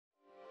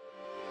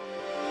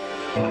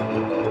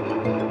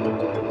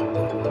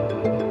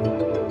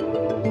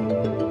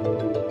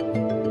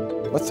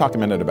Let's talk a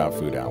minute about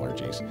food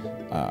allergies.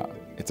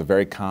 It's a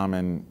very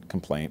common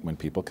complaint when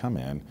people come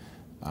in.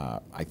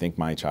 I think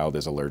my child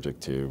is allergic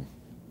to,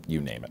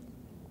 you name it.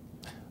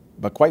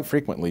 But quite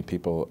frequently,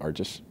 people are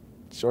just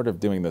sort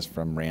of doing this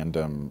from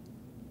random,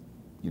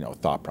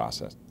 thought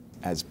process.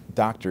 As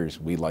doctors,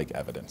 we like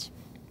evidence.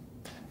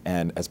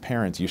 And as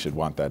parents, you should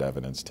want that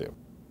evidence too.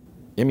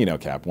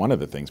 ImmunoCAP, one of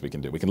the things we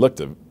can do, we can look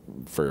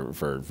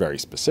for very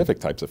specific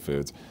types of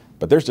foods,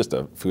 but there's just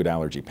a food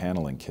allergy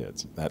panel in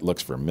kids that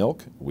looks for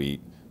milk,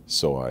 wheat,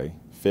 soy,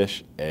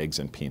 fish, eggs,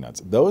 and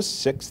peanuts. Those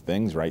 6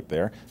 things right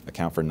there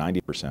account for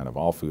 90% of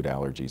all food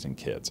allergies in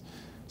kids.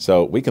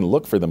 So we can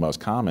look for the most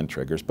common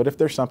triggers, but if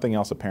there's something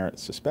else a parent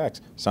suspects,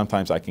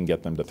 sometimes I can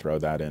get them to throw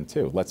that in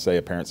too. Let's say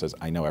a parent says,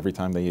 I know every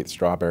time they eat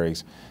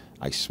strawberries,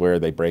 I swear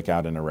they break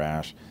out in a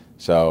rash,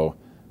 so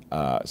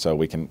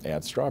we can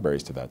add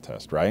strawberries to that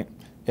test, right?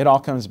 It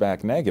all comes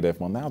back negative.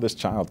 Well, now this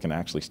child can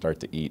actually start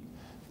to eat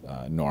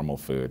normal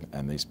food,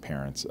 and these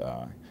parents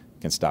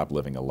can stop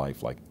living a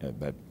life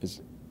that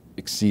is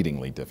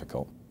exceedingly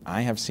difficult.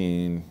 I have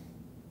seen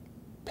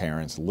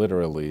parents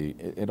literally,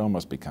 it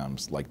almost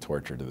becomes like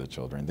torture to the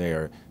children. They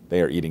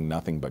are eating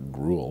nothing but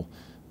gruel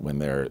when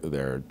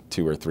they're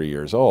 2 or 3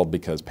 years old,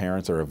 because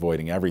parents are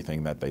avoiding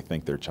everything that they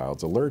think their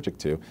child's allergic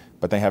to,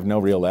 but they have no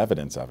real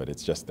evidence of it.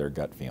 It's just their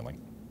gut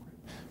feeling.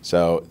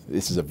 So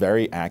this is a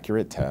very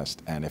accurate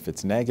test, and if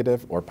it's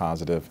negative or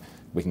positive,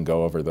 we can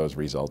go over those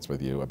results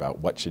with you about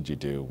what should you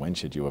do, when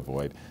should you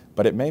avoid,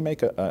 but it may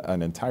make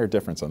an entire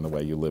difference on the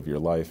way you live your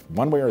life,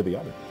 one way or the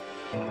other.